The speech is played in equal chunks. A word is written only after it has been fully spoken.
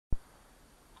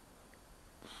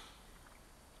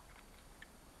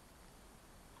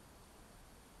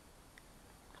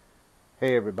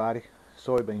Hey everybody,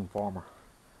 soybean farmer.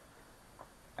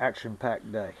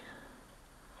 Action-packed day.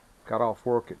 Got off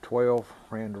work at 12,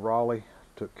 ran to Raleigh,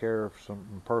 took care of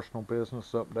some personal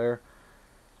business up there,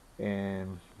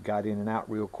 and got in and out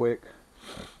real quick,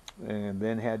 and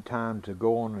then had time to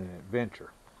go on an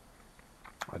adventure.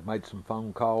 I'd made some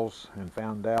phone calls and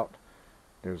found out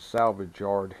there's a salvage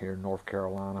yard here in North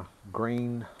Carolina,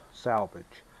 Green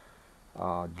Salvage.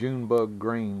 Junebug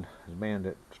Green is the band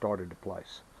that started the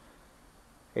place.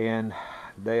 And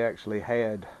they actually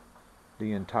had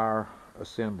the entire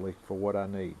assembly for what I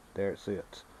need. There it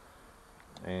sits,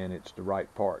 and it's the right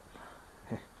part.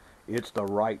 It's the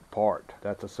right part.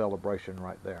 That's a celebration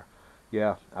right there.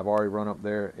 Yeah, I've already run up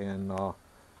there and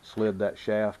slid that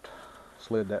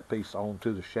piece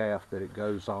onto the shaft that it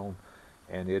goes on,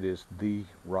 and it is the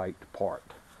right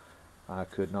part. I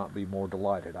could not be more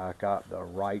delighted. I got the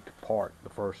right part the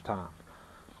first time,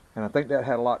 and I think that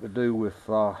had a lot to do with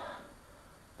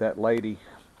that lady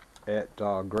at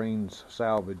Green's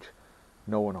Salvage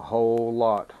knowing a whole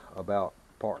lot about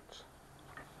parts.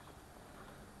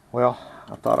 Well,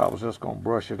 I thought I was just going to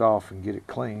brush it off and get it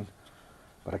clean,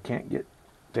 but I can't get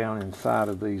down inside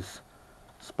of these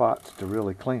spots to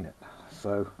really clean it,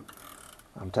 so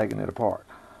I'm taking it apart.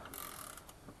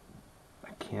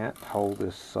 I can't hold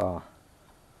this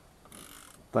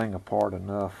thing apart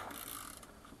enough,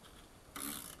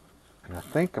 and I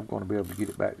think I'm going to be able to get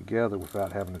it back together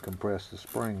without having to compress the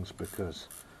springs, because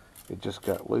it just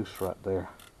got loose right there.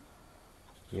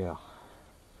 Yeah.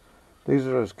 These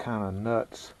are those kind of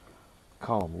nuts.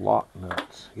 Call them lock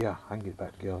nuts. Yeah, I can get it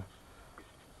back together.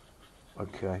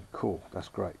 Okay, cool. That's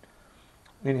great.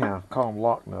 Anyhow, I call them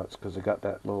lock nuts because they got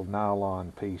that little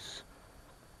nylon piece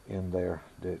in there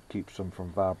that keeps them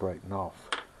from vibrating off.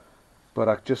 But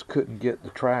I just couldn't get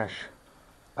the trash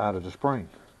out of the spring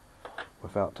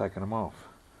without taking them off.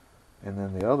 And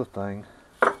then the other thing,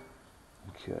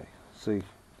 okay, see,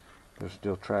 there's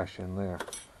still trash in there,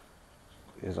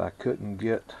 is I couldn't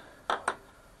get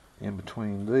in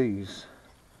between these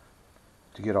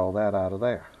to get all that out of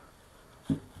there,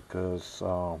 because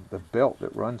the belt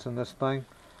that runs in this thing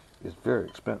is very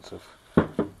expensive,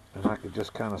 and I could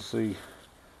just kind of see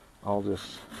all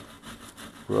this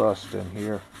rust in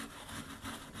here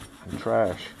and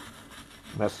trash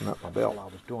messing up my belt while I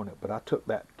was doing it. But I took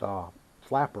that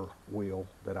flapper wheel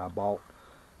that I bought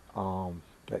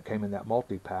that came in that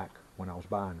multi-pack when I was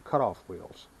buying cutoff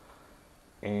wheels,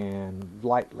 and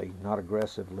lightly, not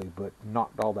aggressively, but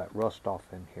knocked all that rust off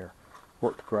in here.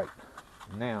 Worked great.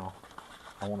 Now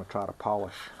I want to try to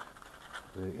polish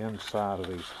the inside of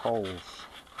these holes.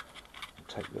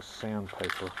 Take this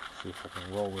sandpaper, see if I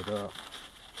can roll it up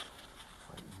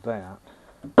like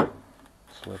that,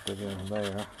 slip it in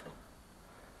there,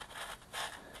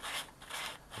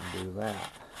 and do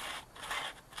that.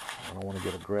 I don't want to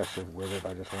get aggressive with it,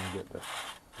 I just want to get the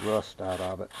rust out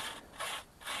of it.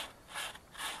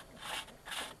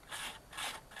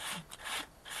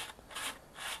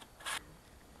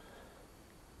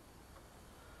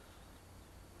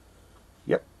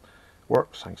 Yep,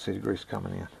 works. I can see the grease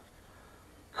coming in.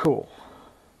 Cool.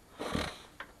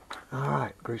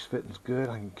 Alright, grease fitting's good.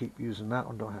 I can keep using that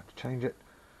one, don't have to change it.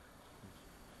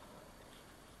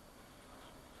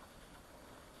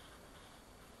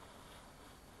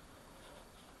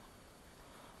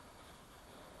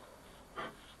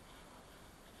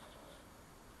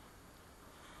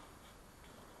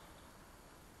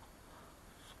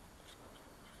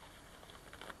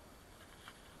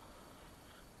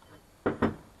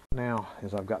 Now,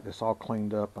 as I've got this all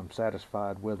cleaned up, I'm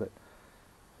satisfied with it.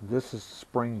 This is the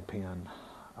spring pin.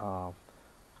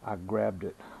 I grabbed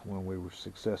it when we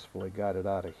successfully got it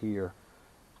out of here.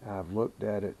 I've looked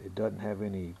at it. It doesn't have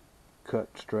any cut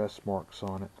stress marks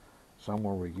on it, so I'm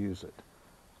going to reuse it.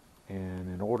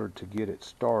 And in order to get it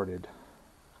started,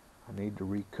 I need to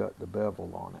recut the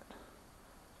bevel on it.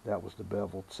 That was the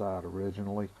beveled side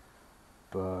originally,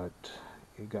 but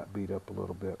it got beat up a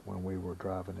little bit when we were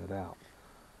driving it out.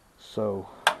 So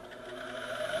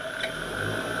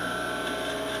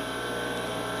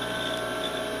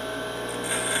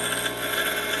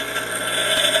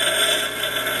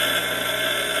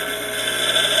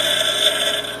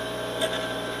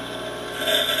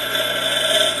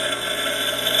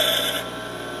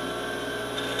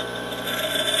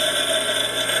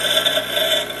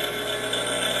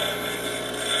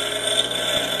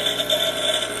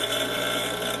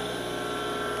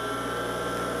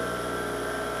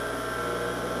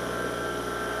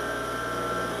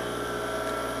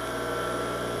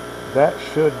that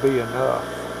should be enough.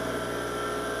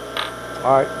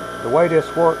 Alright, the way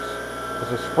this works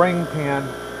is a spring pin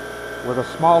with a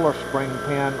smaller spring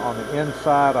pin on the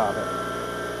inside of it.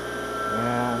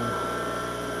 And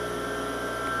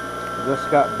this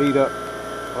got beat up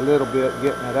a little bit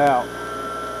getting it out,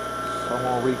 so I'm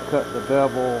going to recut the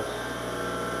bevel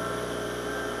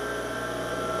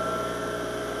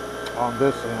on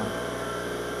this end.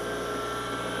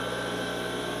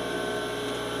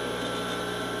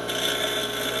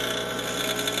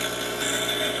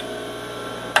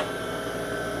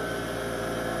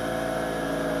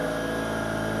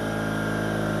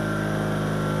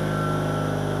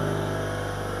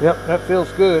 Yep, that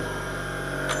feels good.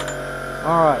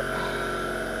 All right.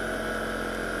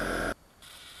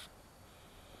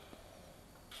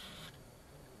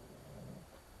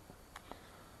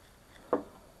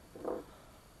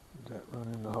 That run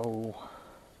in the hole,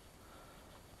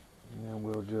 and then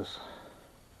we'll just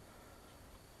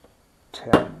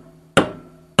tap.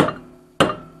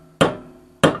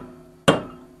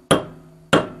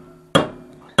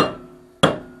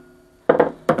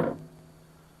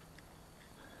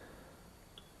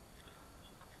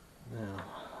 Now,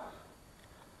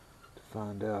 to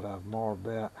find out I've marred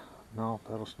that. No,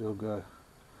 that'll still go.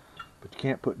 But you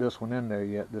can't put this one in there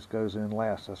yet. This goes in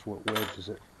last. That's what wedges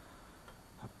it.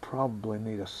 I probably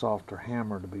need a softer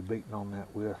hammer to be beating on that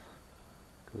with,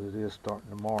 because it is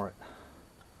starting to mar it.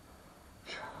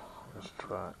 Let's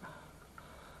try it.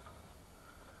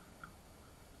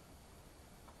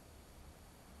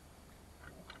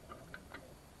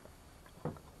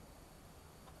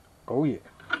 Oh yeah.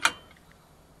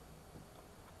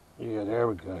 Yeah, there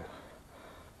we go.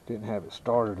 Didn't have it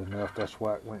started enough. That's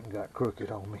why it went and got crooked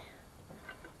on me.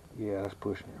 Yeah, that's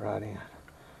pushing it right in.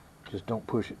 Just don't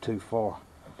push it too far.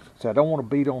 So I don't want to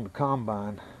beat on the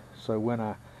combine. So when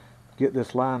I get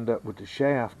this lined up with the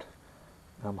shaft,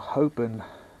 I'm hoping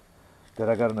that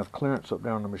I got enough clearance up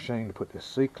there on the machine to put this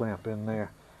C-clamp in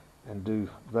there and do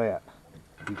that.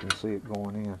 You can see it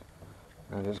going in.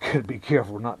 I just got to be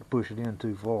careful not to push it in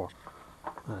too far.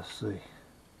 Let's see.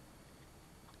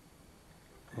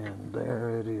 And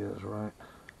there it is, right?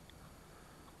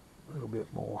 A little bit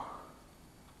more.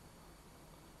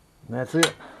 And that's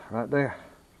it, right there.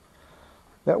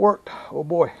 That worked. Oh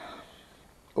boy.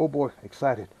 Oh boy,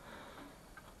 excited.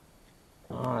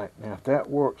 Alright, now if that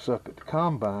works up at the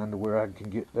combine to where I can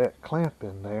get that clamp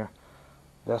in there,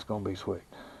 that's going to be sweet.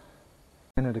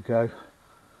 A minute ago,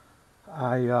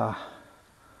 I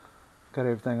got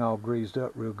everything all greased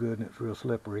up real good and it's real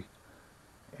slippery.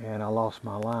 And I lost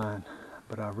my line,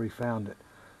 but I refound it.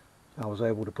 I was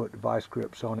able to put the vice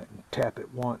grips on it and tap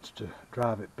it once to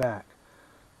drive it back.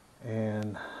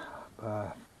 And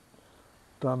by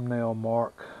thumbnail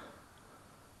mark,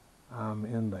 I'm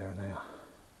in there now.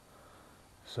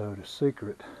 So the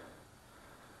secret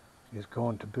is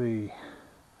going to be,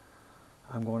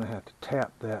 I'm going to have to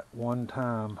tap that one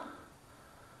time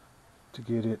to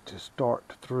get it to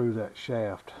start through that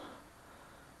shaft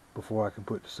before I can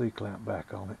put the C-clamp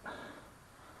back on it.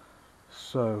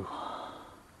 So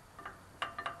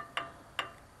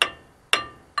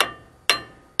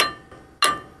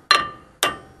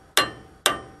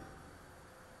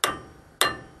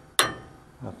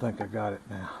I think I got it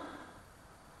now.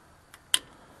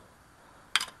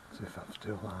 See if I'm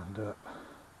still lined up.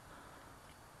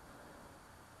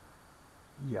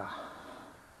 Yeah.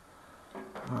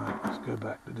 Alright, let's go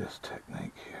back to this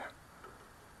technique here.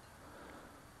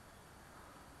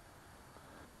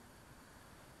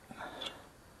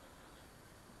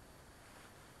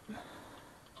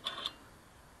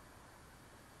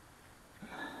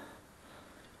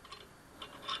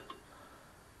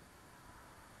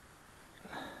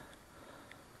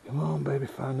 Come on, baby,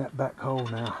 find that back hole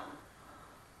now.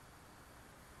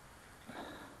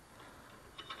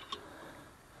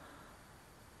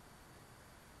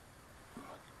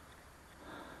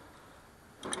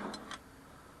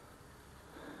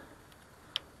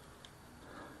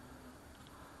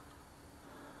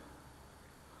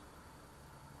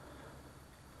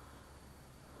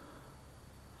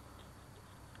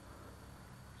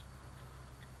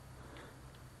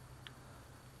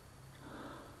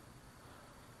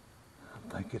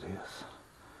 I think it is.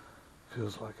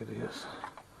 Feels like it is.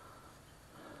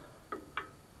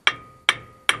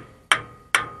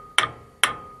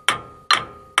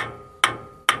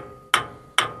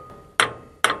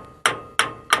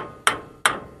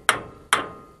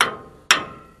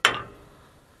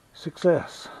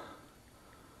 Success.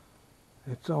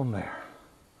 It's on there.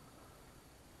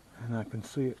 And I can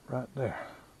see it right there.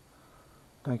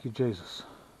 Thank you, Jesus.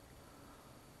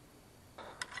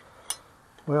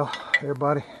 Well,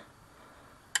 everybody,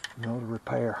 the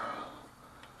repair.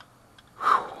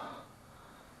 Whew.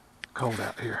 Cold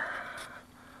out here.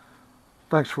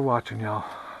 Thanks for watching, y'all.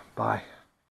 Bye.